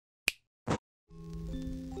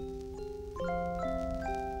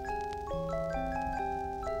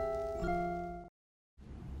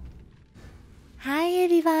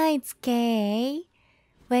Hi, it's Kay.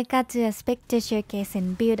 Welcome to a Spectre Showcase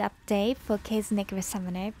and build update for Case Necro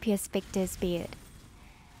Summoner Pure Spectres build.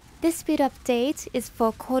 This build update is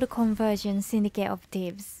for code conversion Syndicate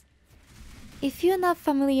Operatives. If you're not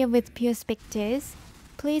familiar with Pure Spectres,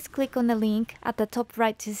 please click on the link at the top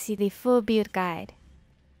right to see the full build guide.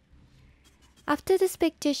 After the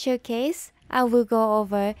Spectre Showcase, I will go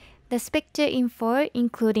over the Spectre info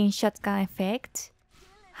including shotgun effect,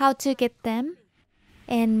 how to get them,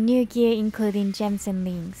 and new gear including gems and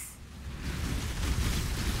links.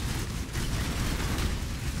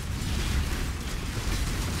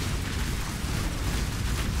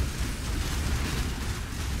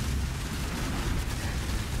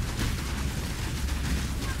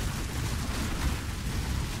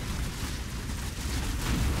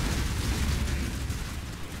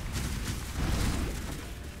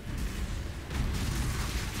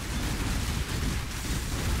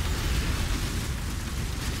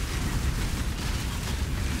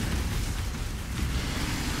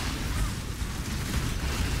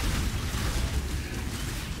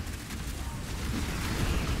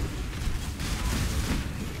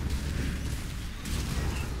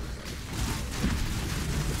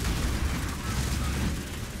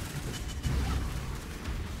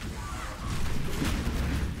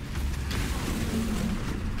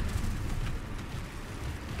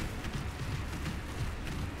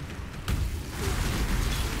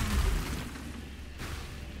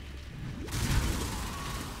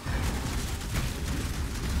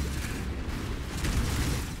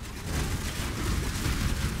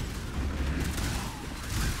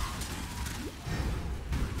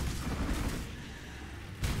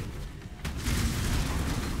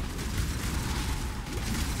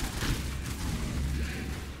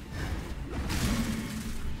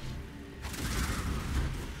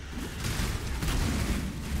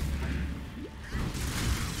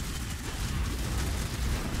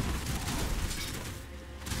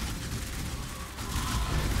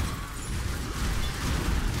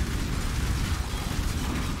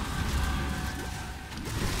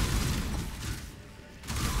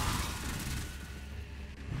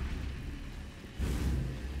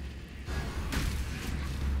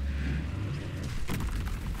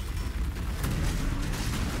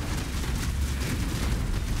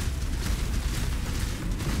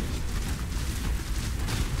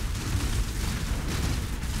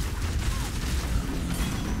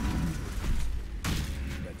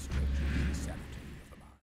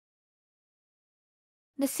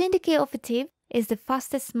 The Syndicate Operative is the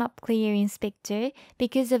fastest map clearing Spectre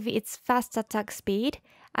because of its fast attack speed,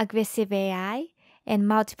 aggressive AI, and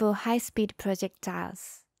multiple high-speed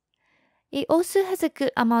projectiles. It also has a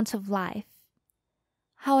good amount of life.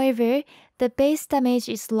 However, the base damage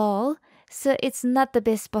is low, so it's not the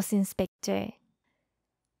best boss in Spectre.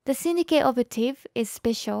 The Syndicate Operative is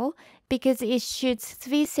special because it shoots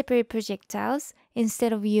 3 separate projectiles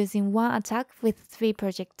instead of using one attack with 3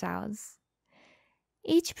 projectiles.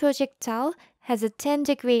 Each projectile has a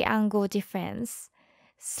 10-degree angle difference,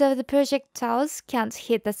 so the projectiles can't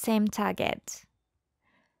hit the same target.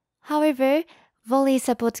 However, volley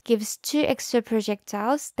support gives 2 extra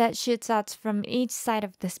projectiles that shoot out from each side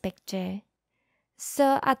of the Spectre.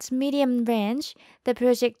 So at medium range, the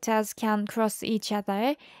projectiles can cross each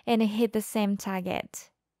other and hit the same target.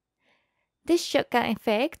 This shotgun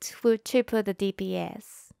effect will triple the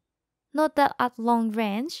DPS. Note that at long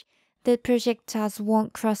range, the projectiles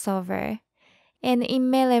won't cross over. And in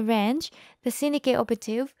melee range, the Syndicate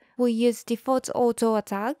Operative will use default auto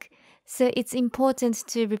attack, so it's important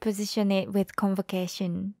to reposition it with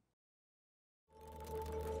Convocation.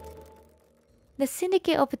 The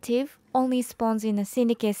Syndicate Operative only spawns in a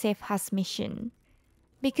Syndicate Safe House mission.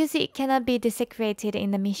 Because it cannot be desecrated in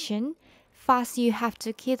the mission, first you have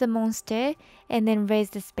to kill the monster and then raise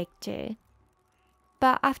the Spectre.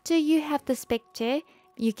 But after you have the Spectre,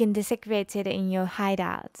 you can desecrate it in your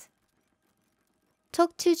hideout.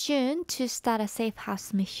 Talk to June to start a safe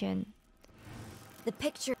house mission. The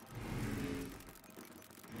picture.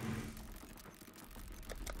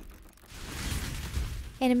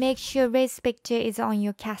 And make sure Red Spectre is on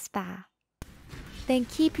your cast bar. Then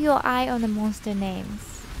keep your eye on the monster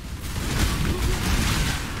names.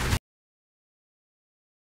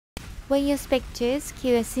 When your Spectres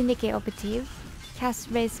kill a Syndicate Operative,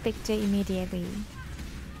 cast Red Spectre immediately.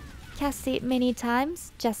 Cast it many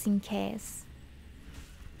times just in case.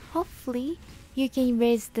 Hopefully, you can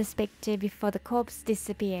raise the Spectre before the corpse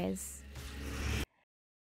disappears.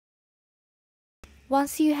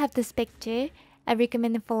 Once you have the Spectre, I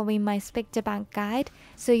recommend following my Spectre Bank guide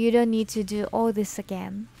so you don't need to do all this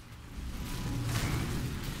again.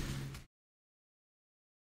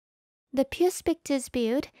 The Pure Spectres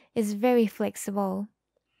build is very flexible.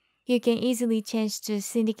 You can easily change to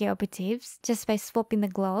Syndicate Operatives just by swapping the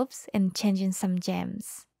gloves and changing some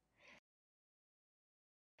gems.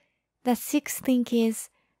 The sixth thing is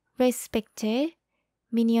Red Spectre,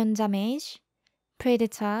 Minion Damage,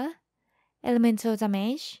 Predator, Elemental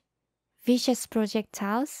Damage, Vicious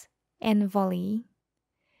Projectiles, and Volley.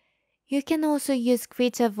 You can also use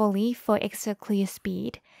Greater Volley for extra clear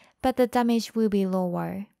speed, but the damage will be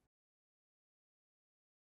lower.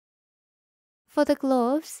 For the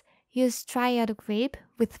gloves, use Triad Grip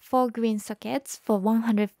with 4 green sockets for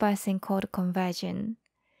 100% code conversion.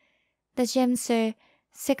 The gems are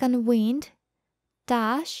Second Wind,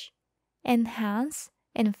 Dash, Enhance,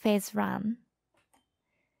 and Phase Run.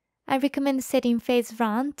 I recommend setting Phase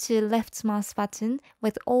Run to left mouse button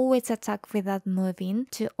with always attack without moving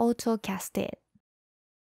to auto-cast it.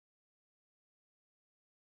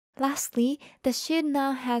 Lastly, the shield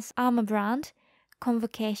now has Armor Brand,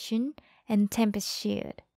 Convocation, and Tempest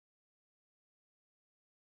Shield.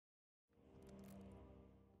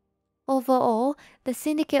 Overall, the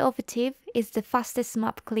Syndicate Operative is the fastest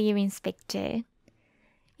map clearing Spectre.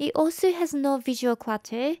 It also has no visual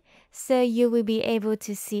clutter, so you will be able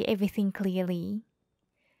to see everything clearly.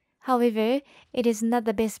 However, it is not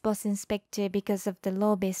the best boss in Spectre because of the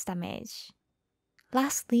low base damage.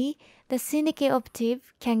 Lastly, the Syndicate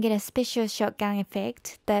Operative can get a special shotgun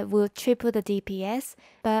effect that will triple the DPS,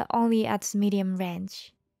 but only at medium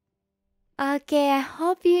range. Okay, I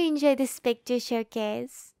hope you enjoyed this Spectre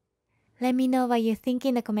showcase. Let me know what you think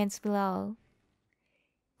in the comments below.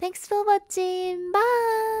 Thanks for watching,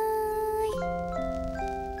 bye!